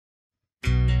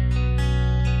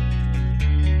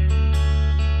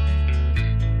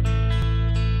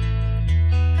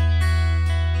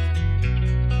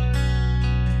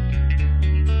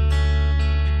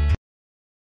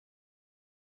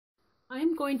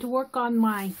going to work on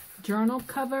my journal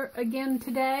cover again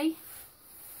today.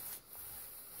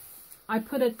 I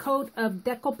put a coat of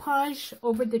decoupage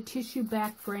over the tissue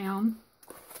background,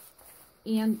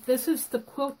 and this is the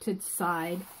quilted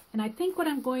side. And I think what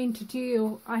I'm going to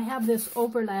do, I have this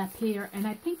overlap here, and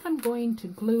I think I'm going to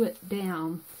glue it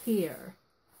down here.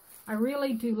 I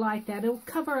really do like that. It'll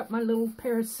cover up my little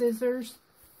pair of scissors,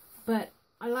 but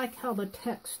I like how the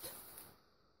text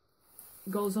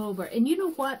goes over. And you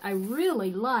know what? I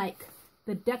really like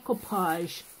the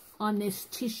decoupage on this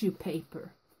tissue paper.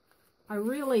 I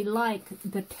really like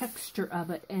the texture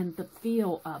of it and the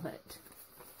feel of it.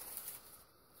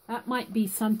 That might be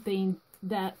something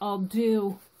that I'll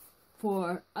do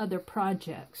for other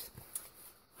projects.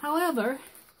 However,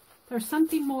 there's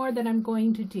something more that I'm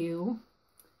going to do.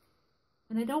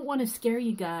 And I don't want to scare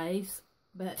you guys,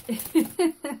 but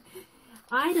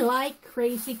I like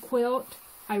Crazy Quilt.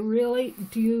 I really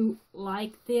do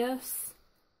like this.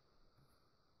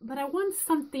 But I want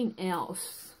something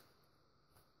else.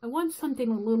 I want something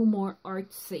a little more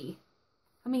artsy.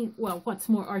 I mean, well, what's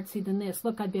more artsy than this?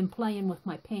 Look, I've been playing with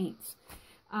my paints.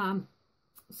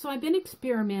 So I've been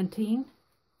experimenting.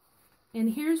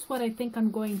 And here's what I think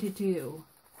I'm going to do.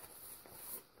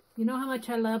 You know how much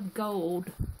I love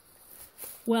gold?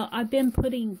 Well, I've been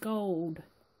putting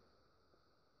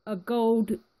a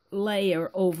gold layer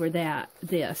over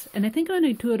this. And I think I'm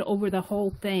going to do it over the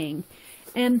whole thing.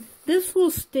 And this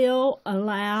will still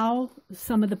allow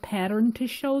some of the pattern to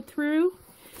show through.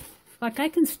 Like I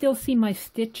can still see my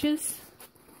stitches.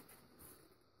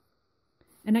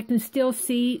 And I can still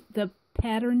see the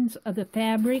patterns of the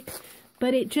fabric.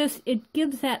 But it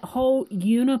gives that whole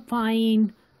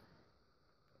unifying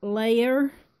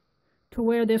layer to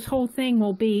where this whole thing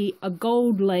will be a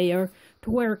gold layer,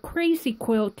 to where Crazy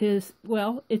Quilt is,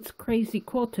 well, it's crazy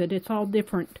quilted. It's all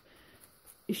different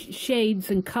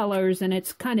shades and colors, and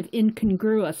it's kind of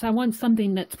incongruous. I want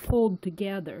something that's pulled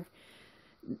together.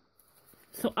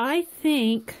 So I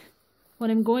think what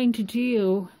I'm going to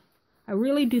do, I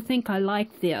really do think I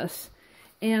like this.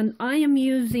 And I am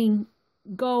using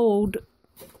gold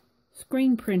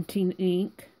screen printing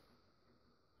ink.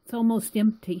 It's almost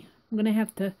empty. I'm going to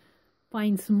have to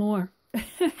find some more.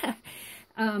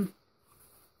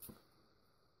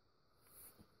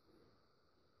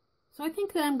 So I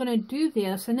think that I'm going to do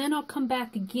this, and then I'll come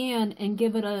back again and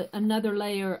give it another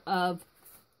layer of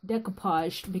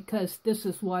decoupage, because this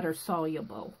is water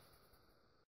soluble.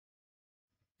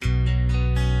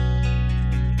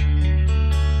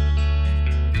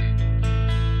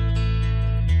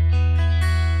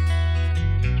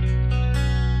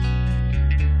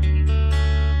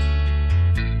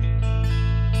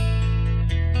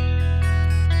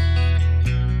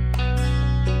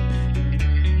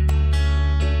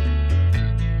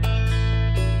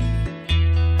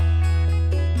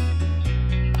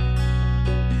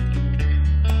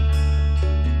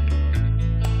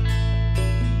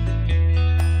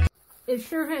 It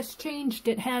sure has changed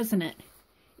it, hasn't it?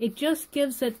 It just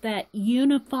gives it that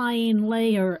unifying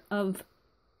layer of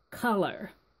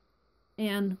color.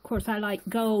 And, of course, I like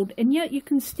gold. And yet you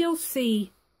can still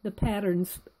see the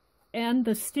patterns and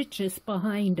the stitches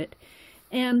behind it.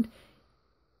 And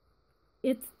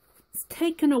it's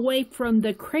taken away from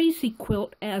the Crazy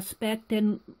Quilt aspect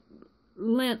and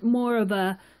lent more of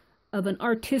an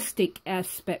artistic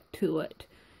aspect to it.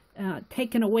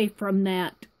 Taken away from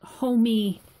that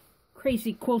homey,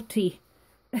 crazy quilty.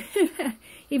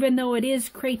 Even though it is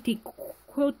crazy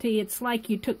quilty, it's like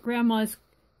you took Grandma's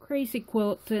crazy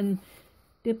quilt and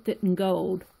dipped it in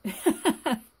gold.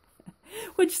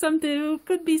 Which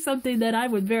could be something that I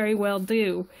would very well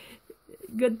do.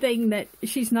 Good thing that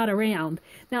she's not around.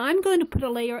 Now I'm going to put a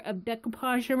layer of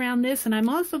decoupage around this, and I'm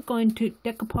also going to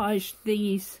decoupage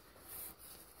these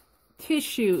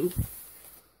tissues,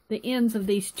 the ends of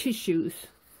these tissues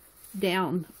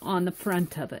down on the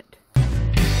front of it.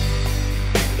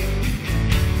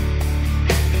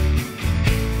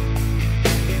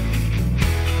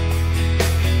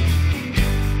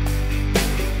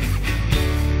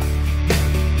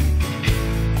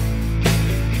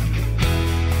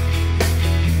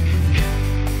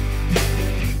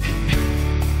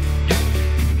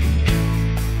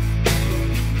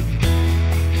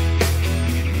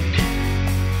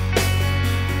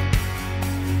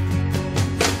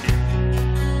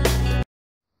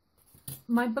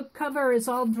 My book cover is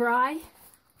all dry.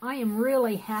 I am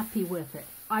really happy with it.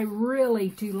 I really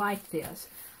do like this.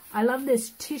 I love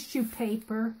this tissue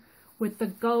paper with the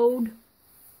gold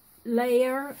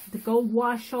layer, the gold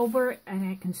wash over, and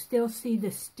I can still see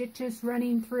the stitches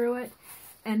running through it.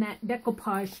 And that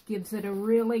decoupage gives it a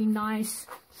really nice,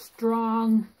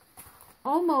 strong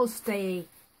almost a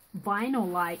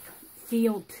vinyl-like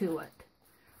feel to it.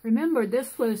 Remember,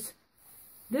 this was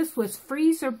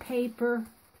freezer paper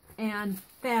and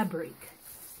fabric.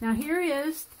 Now here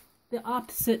is the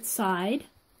opposite side,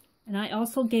 and I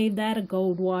also gave that a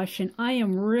gold wash, and I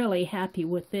am really happy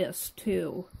with this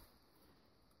too.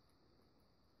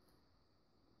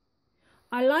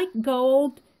 I like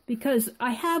gold because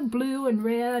I have blue and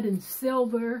red and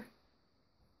silver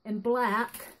and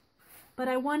black, but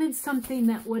I wanted something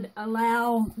that would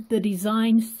allow the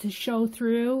designs to show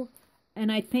through,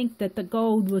 and I think that the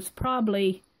gold was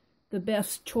probably the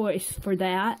best choice for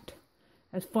that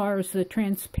as far as the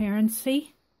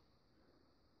transparency.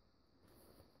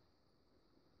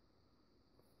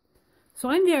 So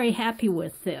I'm very happy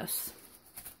with this.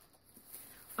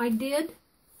 I did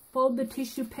fold the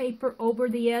tissue paper over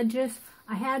the edges.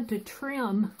 I had to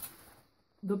trim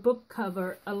the book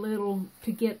cover a little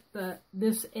to get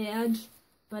this edge,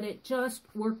 but it just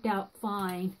worked out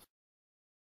fine.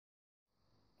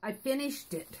 I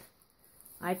finished it.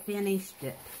 I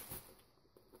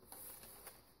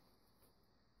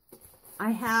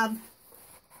have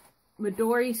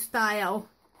Midori-Style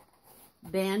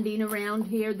banding around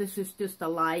here. This is just a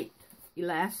light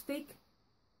elastic.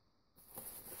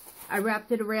 I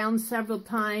wrapped it around several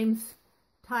times,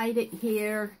 tied it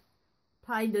here,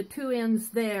 tied the two ends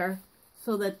there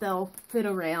so that they'll fit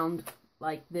around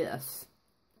like this,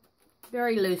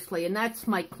 very loosely, and that's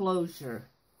my closure.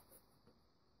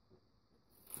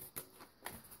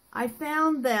 I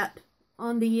found that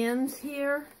on the ends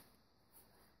here,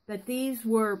 that these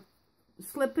were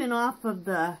slipping off of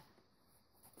the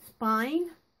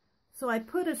spine, so I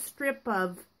put a strip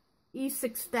of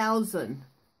E6000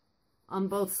 on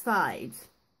both sides.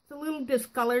 It's a little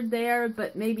discolored there,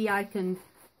 but maybe I can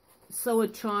sew a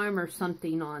charm or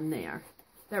something on there.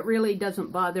 That really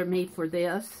doesn't bother me for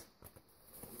this.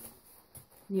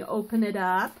 You open it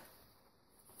up,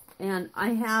 and I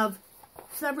have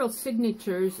several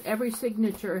signatures. Every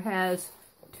signature has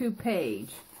 2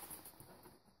 pages.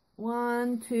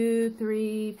 1, 2,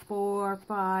 3, 4,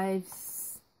 5,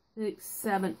 6,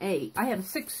 7, 8. I have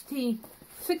 16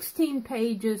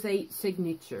 pages, 8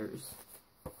 signatures.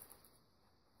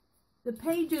 The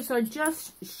pages are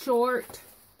just short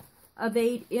of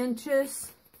 8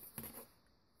 inches.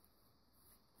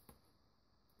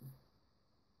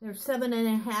 They're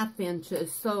 7.5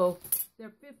 inches, so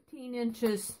they're 15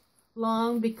 inches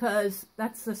long because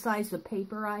that's the size of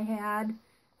paper I had.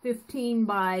 15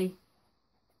 by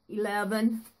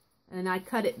 11, and I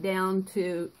cut it down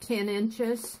to 10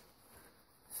 inches.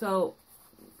 So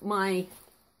my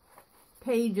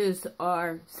pages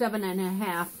are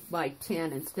 7.5 by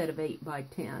 10 instead of 8 by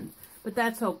 10. But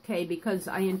that's okay because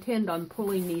I intend on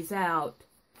pulling these out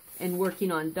and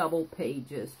working on double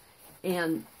pages.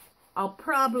 And I'll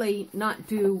probably not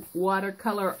do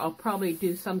watercolor. I'll probably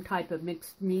do some type of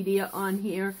mixed media on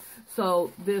here.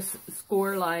 So this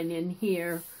score line in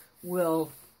here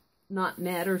will not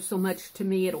matter so much to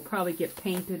me. It'll probably get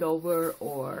painted over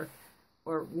or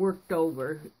worked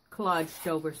over, collaged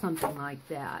over, something like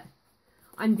that.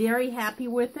 I'm very happy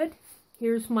with it.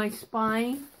 Here's my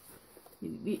spine.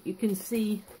 You can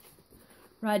see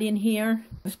right in here.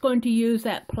 I was going to use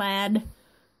that plaid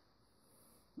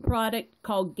product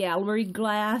called Gallery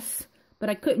Glass, but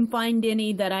I couldn't find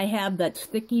any that I have that's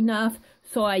thick enough,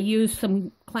 so I used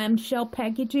some clamshell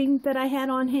packaging that I had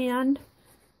on hand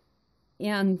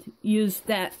and used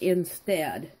that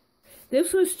instead.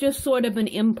 This was just sort of an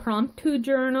impromptu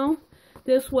journal.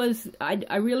 This was,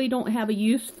 I really don't have a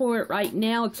use for it right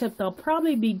now, except I'll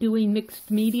probably be doing mixed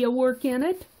media work in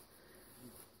it.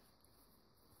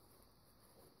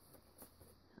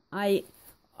 I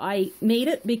made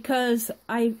it because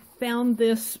I found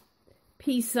this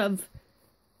piece of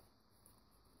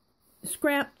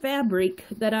scrap fabric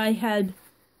that I had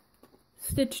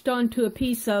stitched onto a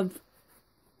piece of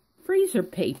freezer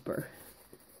paper,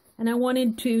 and I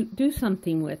wanted to do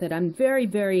something with it. I'm very,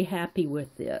 very happy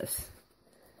with this.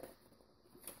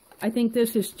 I think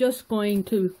this is just going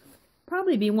to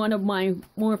probably be one of my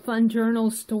more fun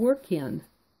journals to work in.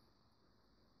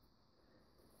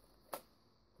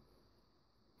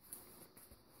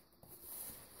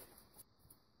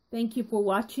 Thank you for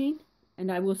watching,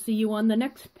 and I will see you on the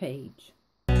next page.